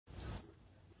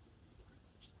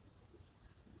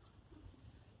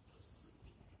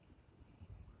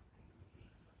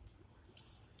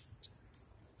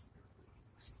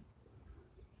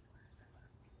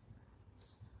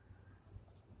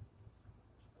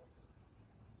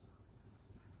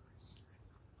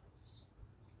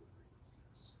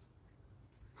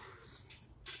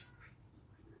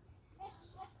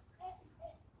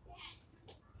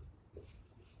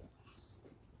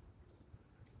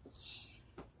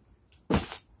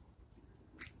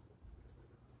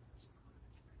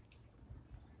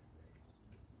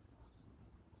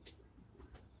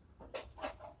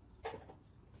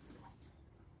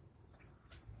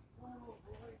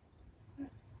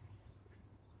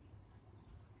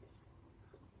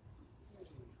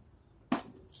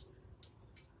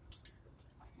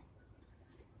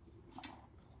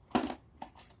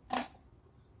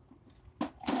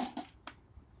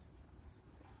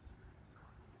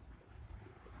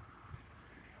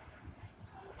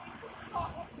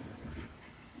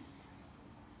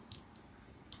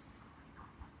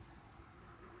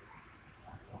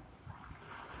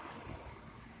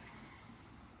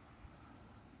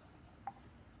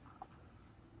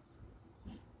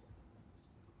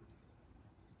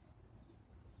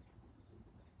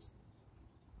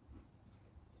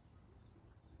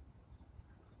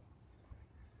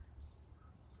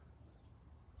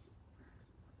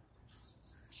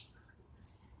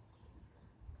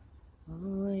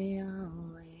Oh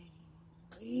Yahweh,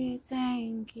 we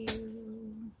thank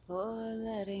you for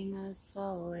letting us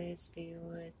always be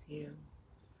with you.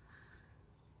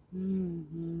 We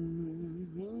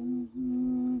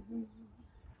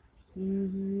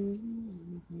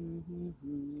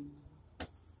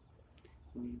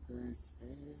bless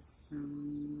this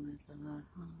song with our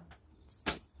hearts.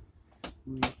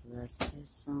 We bless this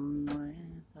song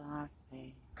with our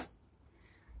faith.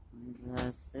 We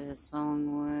bless this song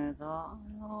with all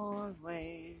our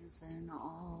ways, and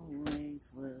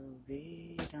always will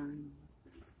be done.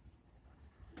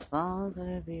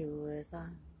 Father, be with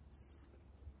us.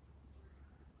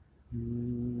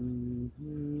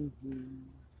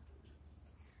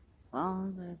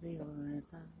 Father, be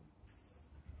with us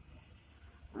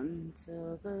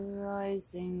until the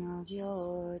rising of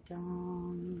your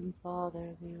dawn.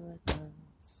 Father, be with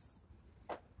us.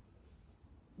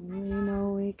 We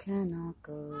know we cannot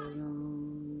go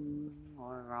wrong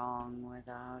or wrong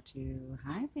without you.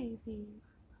 Hi, baby.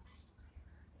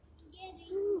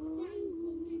 Getting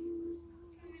something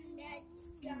from that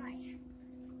sky.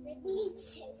 That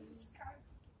needs his car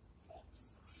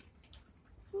fixed.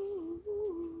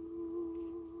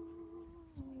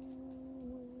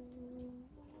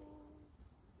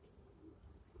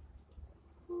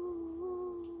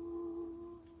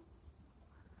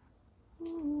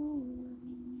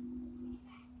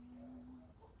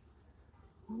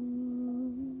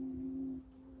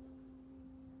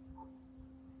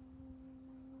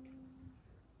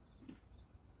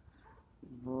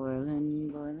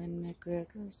 Boiling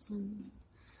McGregorson.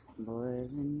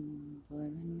 Boiling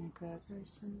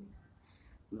McGregorson.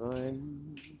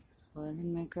 Boiling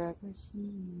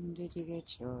McGregorson. Did you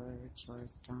get your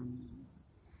chores done?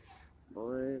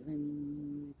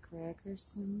 Boiling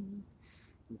McGregorson.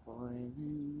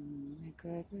 Boiling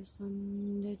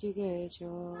McGregorson. Did you get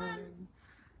your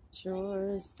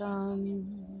chores done?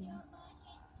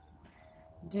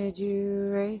 Did you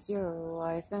raise your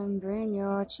wife and bring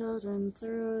your children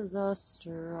through the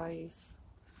strife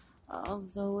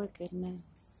of the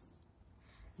wickedness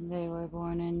they were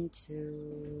born into?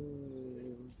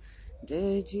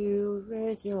 Did you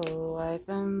raise your wife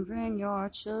and bring your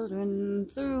children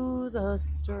through the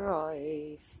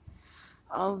strife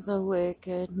of the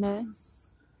wickedness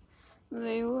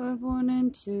they were born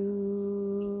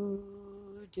into?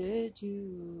 Did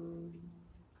you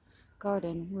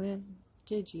garden with?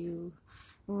 Did you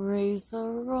raise the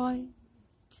right?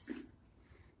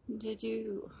 Did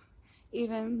you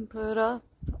even put up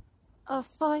a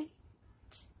fight?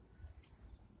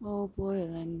 Oh,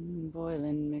 Boiling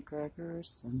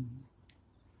McGregorson.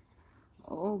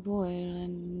 Oh,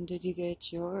 Boiling, did you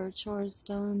get your chores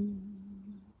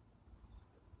done?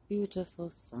 Beautiful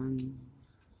son.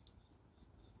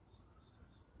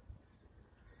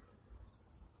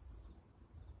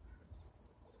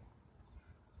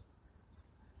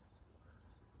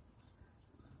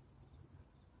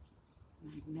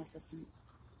 Magnificent.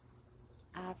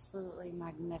 Absolutely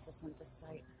magnificent, the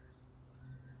sight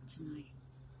tonight.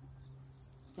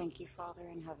 Thank you, Father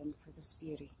in heaven, for this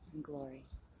beauty and glory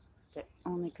that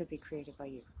only could be created by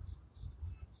you.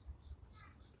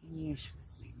 In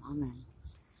Yeshua's name, amen.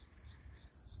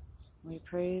 We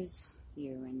praise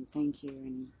you and thank you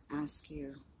and ask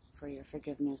you for your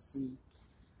forgiveness and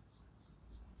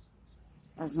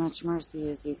as much mercy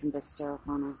as you can bestow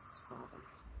upon us, Father.